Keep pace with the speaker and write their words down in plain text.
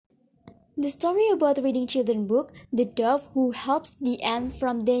The story about reading children book, the dove who helps the ant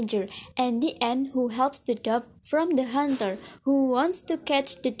from danger, and the ant who helps the dove from the hunter who wants to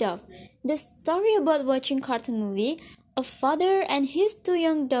catch the dove. The story about watching cartoon movie, a father and his two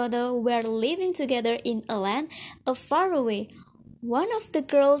young daughters were living together in a land far away. One of the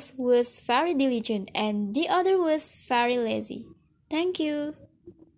girls was very diligent and the other was very lazy. Thank you.